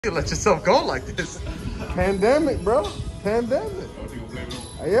You let yourself go like this. Pandemic, bro. Pandemic.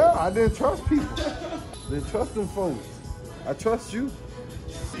 Yeah, I didn't trust people. Didn't trust them folks. I trust you.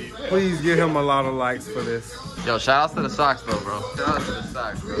 Please give him a lot of likes for this. Yo, shout out to the socks though, bro. Shout out to the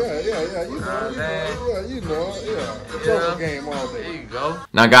socks, bro. Yeah. You know. Social game all day. There you go.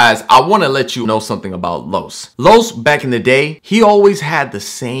 Now, guys, I want to let you know something about Los. Los, back in the day, he always had the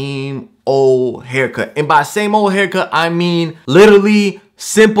same old haircut. And by same old haircut, I mean literally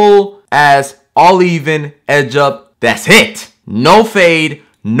simple as all even, edge up. That's it. No fade,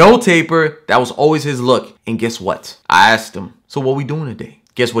 no taper. That was always his look. And guess what? I asked him, so what we doing today?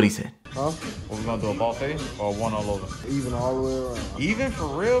 Guess what he said? Huh? What we gonna do, a ball fade or one all over? Even all the way around. Even for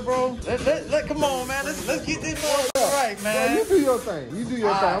real, bro? Come on, man. Let's get this all right, man. Yeah, you do your thing. You do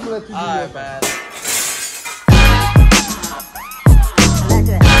your thing. I'm gonna let you do your thing. Man.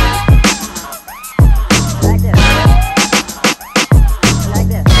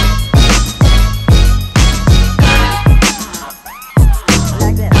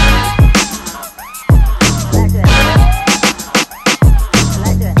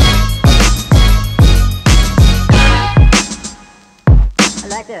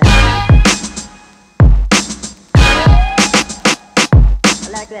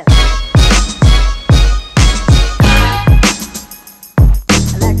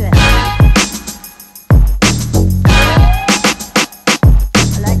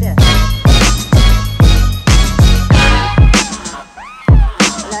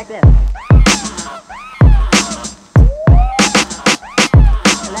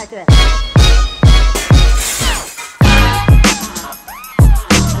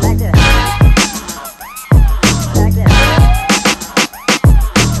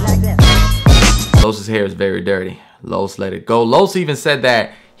 Los's hair is very dirty. Los let it go. Los even said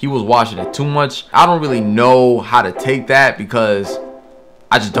that he was washing it too much. I don't really know how to take that because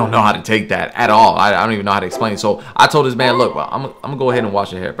I just don't know how to take that at all. I don't even know how to explain it. So I told this man, look, bro, I'm gonna go ahead and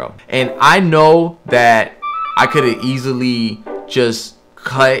wash your hair, bro. And I know that I could have easily just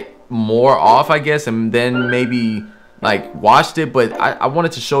cut more off, I guess, and then maybe like washed it, but I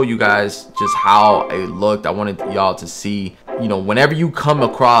wanted to show you guys just how it looked. I wanted y'all to see, you know, whenever you come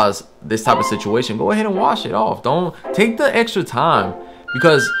across this type of situation, go ahead and wash it off. Don't take the extra time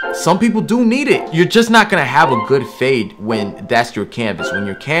because some people do need it. You're just not gonna have a good fade when that's your canvas. When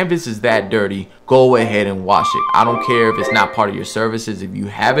your canvas is that dirty, go ahead and wash it. I don't care if it's not part of your services. If you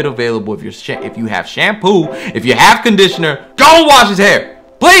have it available, if you have shampoo, if you have conditioner, go wash his hair.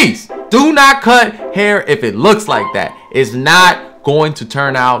 Please do not cut hair if it looks like that. It's not going to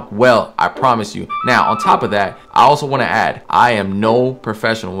turn out well, I promise you. Now, on top of that, I also want to add, I am no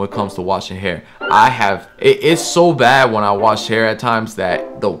professional when it comes to washing hair. It's so bad when I wash hair at times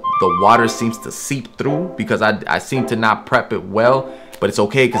that the water seems to seep through because I seem to not prep it well. But it's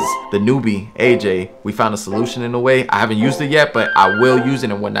okay because the newbie, AJ, we found a solution in a way. I haven't used it yet, but I will use it.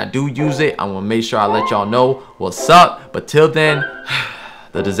 And when I do use it, I'm going to make sure I let y'all know what's up. But till then,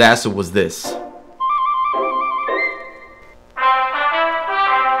 the disaster was this.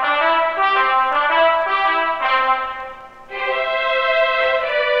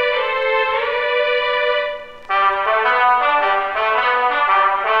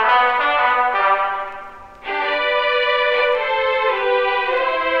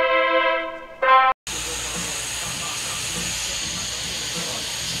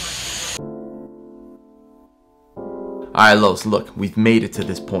 Alright, Los, look, we've made it to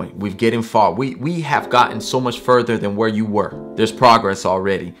this point. We've getting far. We have gotten so much further than where you were. There's progress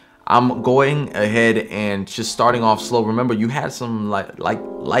already. I'm going ahead and just starting off slow. Remember, you had some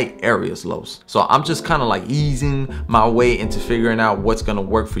light areas, Los. So I'm just kind of like easing my way into figuring out what's gonna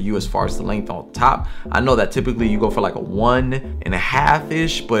work for you as far as the length on top. I know that typically you go for like a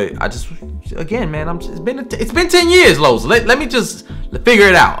 1.5-ish, but I just, again, man, it's been 10 years, Los. Let me just figure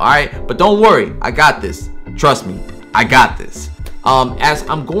it out, all right? But don't worry, I got this. Trust me, I got this. As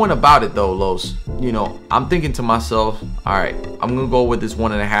I'm going about it though, Los, you know, I'm thinking to myself, all right, I'm gonna go with this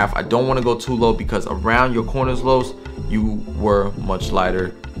 1.5. I don't want to go too low because around your corners, Los, you were much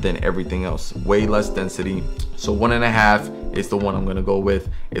lighter than everything else, way less density. So 1.5 is the one I'm gonna go with.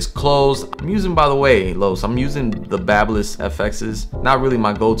 It's closed. I'm using, by the way, Los, I'm using the Babyliss FXs. Not really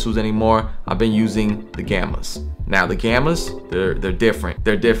my go-tos anymore. I've been using the Gammas. Now the Gammas, they're different.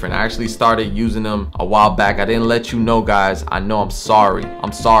 They're different. I actually started using them a while back. I didn't let you know, guys. I know, I'm sorry.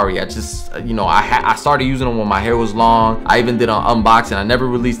 I'm sorry. I just, you know, I started using them when my hair was long. I even did an unboxing. I never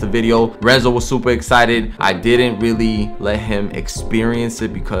released a video. Renzo was super excited. I didn't really let him experience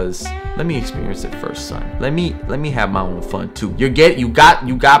it because let me experience it first, son. Let me have my own fun too. You got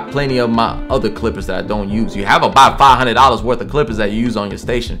got plenty of my other clippers that I don't use. You have about $500 worth of clippers that you use on your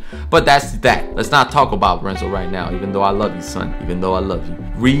station. But that's that. Let's not talk about Renzo right now, even though I love you, son. Even though I love you.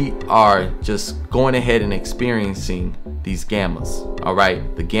 We are just going ahead and experiencing these gammas. All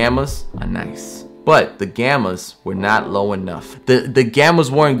right, the gammas are nice, but the gammas were not low enough. The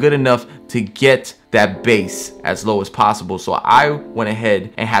gammas weren't good enough to get that base as low as possible. So I went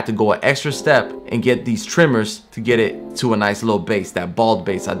ahead and had to go an extra step and get these trimmers to get it to a nice low base, that bald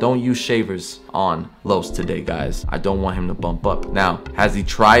base. I don't use shavers on Los today, guys. I don't want him to bump up. Now, has he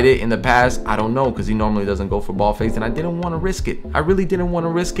tried it in the past? I don't know, because he normally doesn't go for bald fades, and I didn't want to risk it. I really didn't want to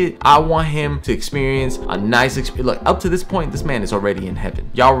risk it. I want him to experience a nice experience. Look, up to this point, this man is already in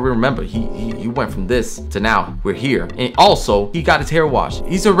heaven. Y'all remember, he went from this to now we're here. And also, he got his hair washed.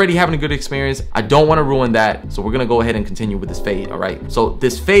 He's already having a good experience. I don't want to ruin that, so we're gonna go ahead and continue with this fade. All right, so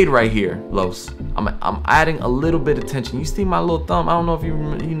this fade right here, Los, I'm adding a little bit of tension. You see my little thumb? I don't know if you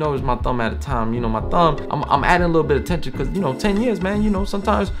noticed my thumb at a time. You know, my thumb, I'm adding a little bit of tension because, you know, 10 years, man, you know,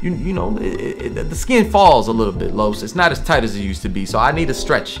 sometimes you know the skin falls a little bit, Los. It's not as tight as it used to be, so I need to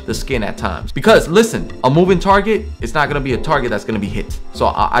stretch the skin at times, because listen, a moving target, it's not gonna be a target that's gonna be hit. So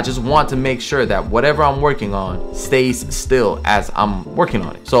I just want to make sure that whatever I'm working on stays still as I'm working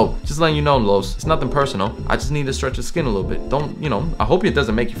on it. So just letting you know, Los, it's nothing personal. I just need to stretch the skin a little bit. Don't, you know, I hope it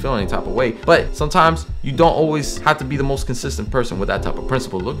doesn't make you feel any type of way, but sometimes you don't always have to be the most consistent person with that type of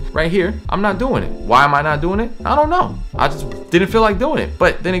principle. Look, right here, I'm not doing it. Why am I not doing it? I don't know. I just didn't feel like doing it.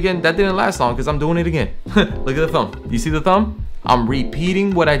 But then again, that didn't last long because I'm doing it again. Look at the thumb. You see the thumb? I'm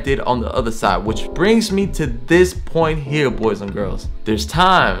repeating what I did on the other side, which brings me to this point here, boys and girls. There's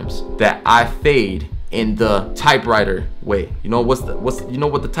times that I fade in the typewriter way. You know you know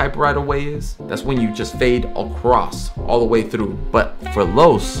what the typewriter way is? That's when you just fade across all the way through. But for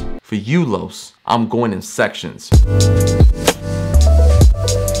Los, for you Los, I'm going in sections.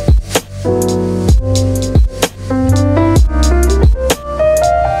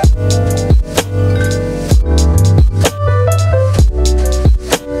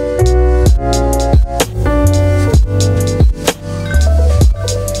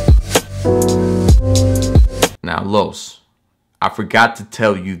 Los, I forgot to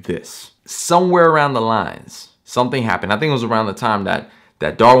tell you this. Somewhere around the lines, something happened. I think it was around the time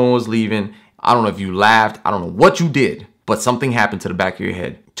that Darwin was leaving. I don't know if you laughed. I don't know what you did, but something happened to the back of your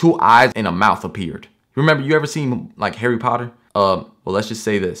head. 2 eyes and a mouth appeared. Remember, you ever seen like Harry Potter? Well, let's just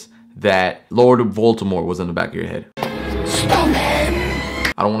say this, that Lord of Voldemort was in the back of your head. Stop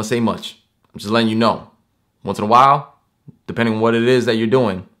him! I don't want to say much. I'm just letting you know. Once in a while, depending on what it is that you're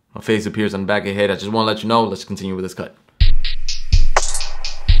doing, a face appears on the back of your head. I just want to let you know. Let's continue with this cut.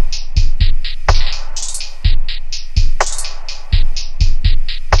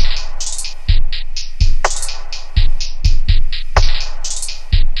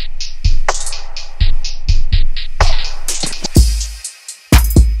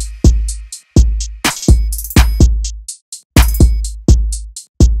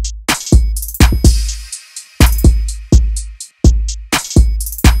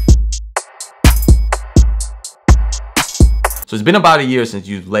 So it's been about a year since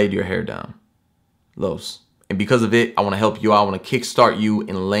you've laid your hair down, Los. And because of it, I want to help you out. I want to kickstart you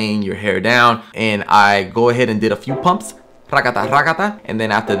in laying your hair down. And I go ahead and did a few pumps, rakata, rakata. And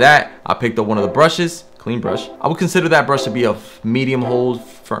then after that, I picked up one of the brushes, clean brush. I would consider that brush to be a medium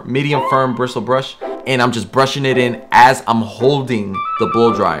firm bristle brush. And I'm just brushing it in as I'm holding the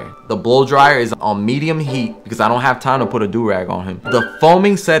blow dryer. The blow dryer is on medium heat because I don't have time to put a do-rag on him. The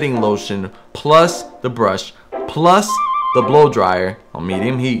foaming setting lotion plus the brush plus the blow dryer on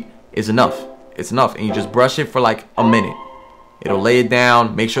medium heat is enough. It's enough, and you just brush it for like a minute. It'll lay it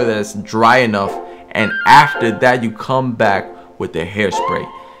down, make sure that it's dry enough, and after that you come back with the hairspray.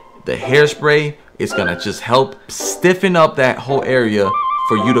 The hairspray is gonna just help stiffen up that whole area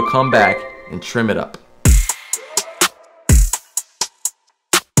for you to come back and trim it up.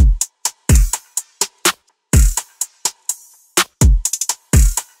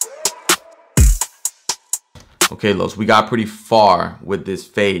 Okay, Los, we got pretty far with this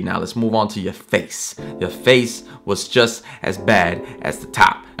fade. Now let's move on to your face. Your face was just as bad as the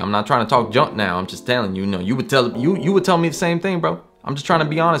top. I'm not trying to talk junk now. I'm just telling you, you would tell me the same thing, bro. I'm just trying to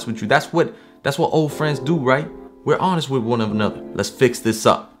be honest with you. That's what old friends do, right? We're honest with one another. Let's fix this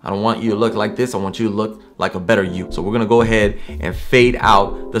up. I don't want you to look like this. I want you to look like a better you. So we're gonna go ahead and fade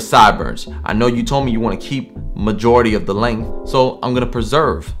out the sideburns. I know you told me you want to keep majority of the length, so I'm gonna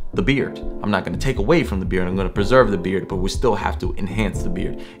preserve the beard. I'm not gonna take away from the beard. I'm gonna preserve the beard, but we still have to enhance the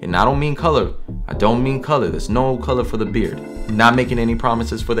beard. And I don't mean color. I don't mean color. There's no color for the beard. Not making any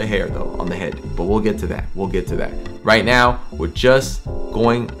promises for the hair though on the head, but we'll get to that. We'll get to that. Right now, we're just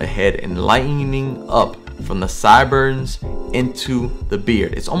going ahead and lightening up from the sideburns into the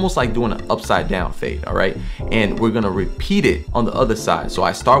beard. It's almost like doing an upside down fade, all right? And we're gonna repeat it on the other side. So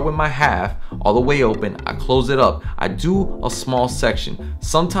I start with my half all the way open, I close it up, I do a small section.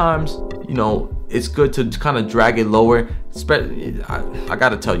 Sometimes, you know, it's good to kind of drag it lower. I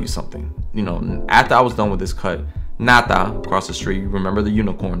gotta tell you something. You know, after I was done with this cut, Nata across the street, remember the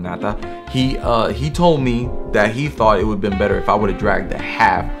unicorn Nata? He told me that he thought it would have been better if I would have dragged the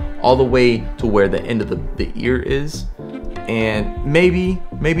half all the way to where the end of the ear is, and maybe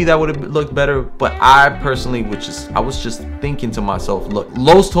that would have looked better. But I personally I was just thinking to myself, look,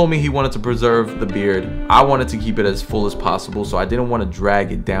 Los told me he wanted to preserve the beard. I wanted to keep it as full as possible, so I didn't want to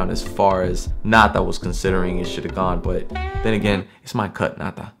drag it down as far as Nata was considering it should have gone. But then again, it's my cut,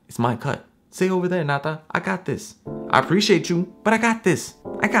 Nata. It's my cut. Say over there, Nata. I got this. I appreciate you, but I got this.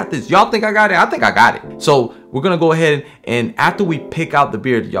 I got this. Y'all think I got it? I think I got it. So we're gonna go ahead and after we pick out the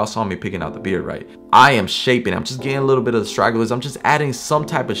beard, y'all saw me picking out the beard, right? I am shaping. I'm just getting a little bit of the stragglers. I'm just adding some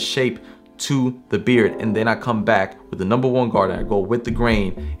type of shape to the beard, and then I come back with the #1 guard and I go with the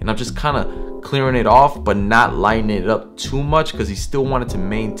grain, and I'm just kind of clearing it off but not lightening it up too much, because he still wanted to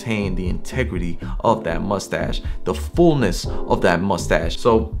maintain the integrity of that mustache, the fullness of that mustache.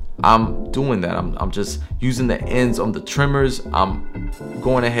 So I'm doing that. I'm just using the ends of the trimmers. I'm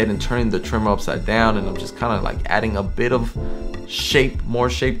going ahead and turning the trimmer upside down, and I'm just kind of like adding a bit of shape, more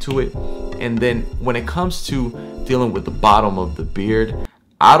shape to it. And then when it comes to dealing with the bottom of the beard,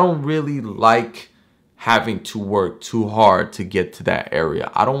 I don't really like having to work too hard to get to that area.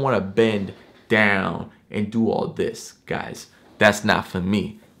 I don't want to bend down and do all this, guys. That's not for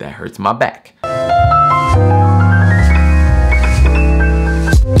me. That hurts my back.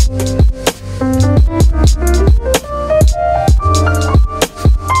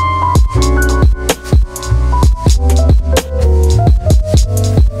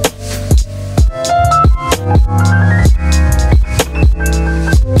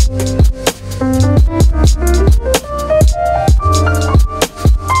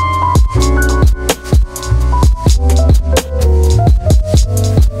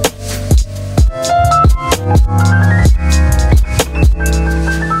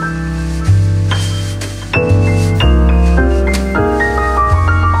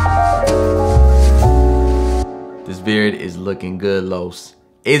 Beard is looking good, Los.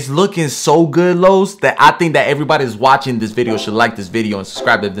 It's looking so good, Los, that I think that everybody that's watching this video should like this video and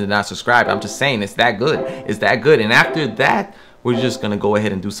subscribe if they're not subscribed. I'm just saying, it's that good. It's that good. And after that, we're just gonna go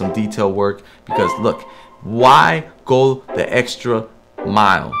ahead and do some detail work, because look, why go the extra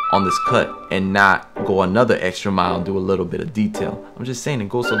mile on this cut and not go another extra mile and do a little bit of detail? I'm just saying, it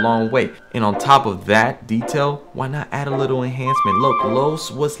goes a long way. And on top of that detail, why not add a little enhancement? Look,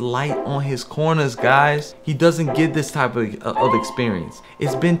 Los was light on his corners, guys. He doesn't get this type of experience.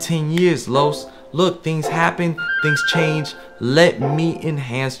 It's been 10 years, Los. Look, things happen, things change. Let me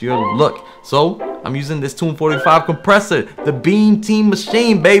enhance your look. So I'm using this Tom45 compressor, the Beam Team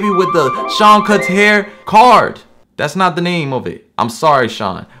machine, baby, with the Sean Cuts Hair card. That's not the name of it. I'm sorry,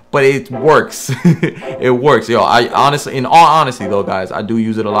 Sean, but it works. It works, yo. I honestly, in all honesty though, guys, I do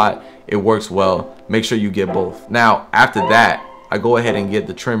use it a lot. It works well. Make sure you get both. Now, after that, I go ahead and get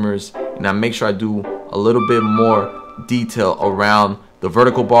the trimmers, and I make sure I do a little bit more detail around the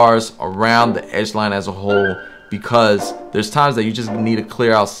vertical bars, around the edge line as a whole, because there's times that you just need to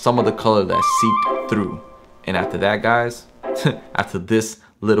clear out some of the color that seeped through. And after that, guys, after this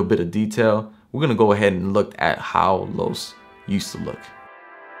little bit of detail, we're gonna go ahead and look at how Los used to look.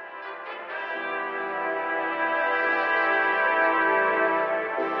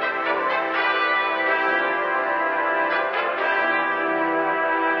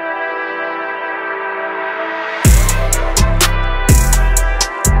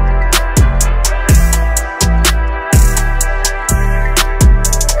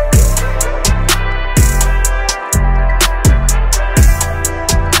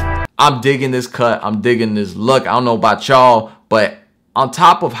 I'm digging this cut. I'm digging this look. I don't know about y'all, but on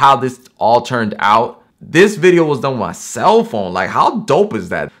top of how this all turned out, this video was done with my cell phone. Like, how dope is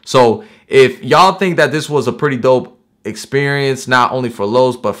that? So if y'all think that this was a pretty dope experience, not only for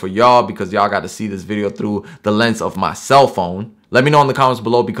Los, but for y'all, because y'all got to see this video through the lens of my cell phone, Let me know in the comments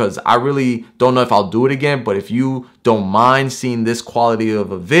below, because I really don't know if I'll do it again. But if you don't mind seeing this quality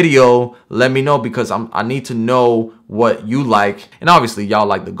of a video, let me know, because I need to know what you like. And obviously y'all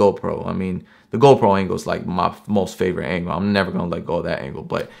like the GoPro. I mean, the GoPro angle is like my most favorite angle. I'm never gonna let go of that angle.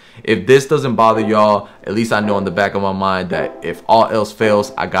 But if this doesn't bother y'all, at least I know in the back of my mind that if all else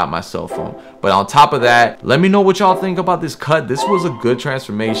fails, I got my cell phone. But on top of that, let me know what y'all think about this cut. This was a good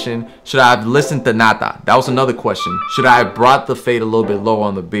transformation. Should I have listened to Nata? That was another question. Should I have brought the fade a little bit lower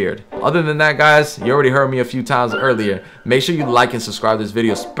on the beard? Other than that, guys, you already heard me a few times earlier. Make sure you like and subscribe to this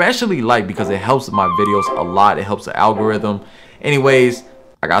video, especially like, because it helps my videos a lot. It helps the algorithm. Anyways,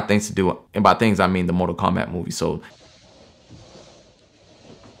 I got things to do, and by things I mean the Mortal Kombat movie. So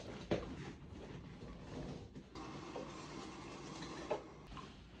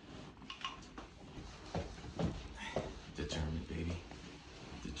determined, baby,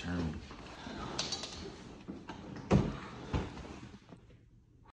 determined.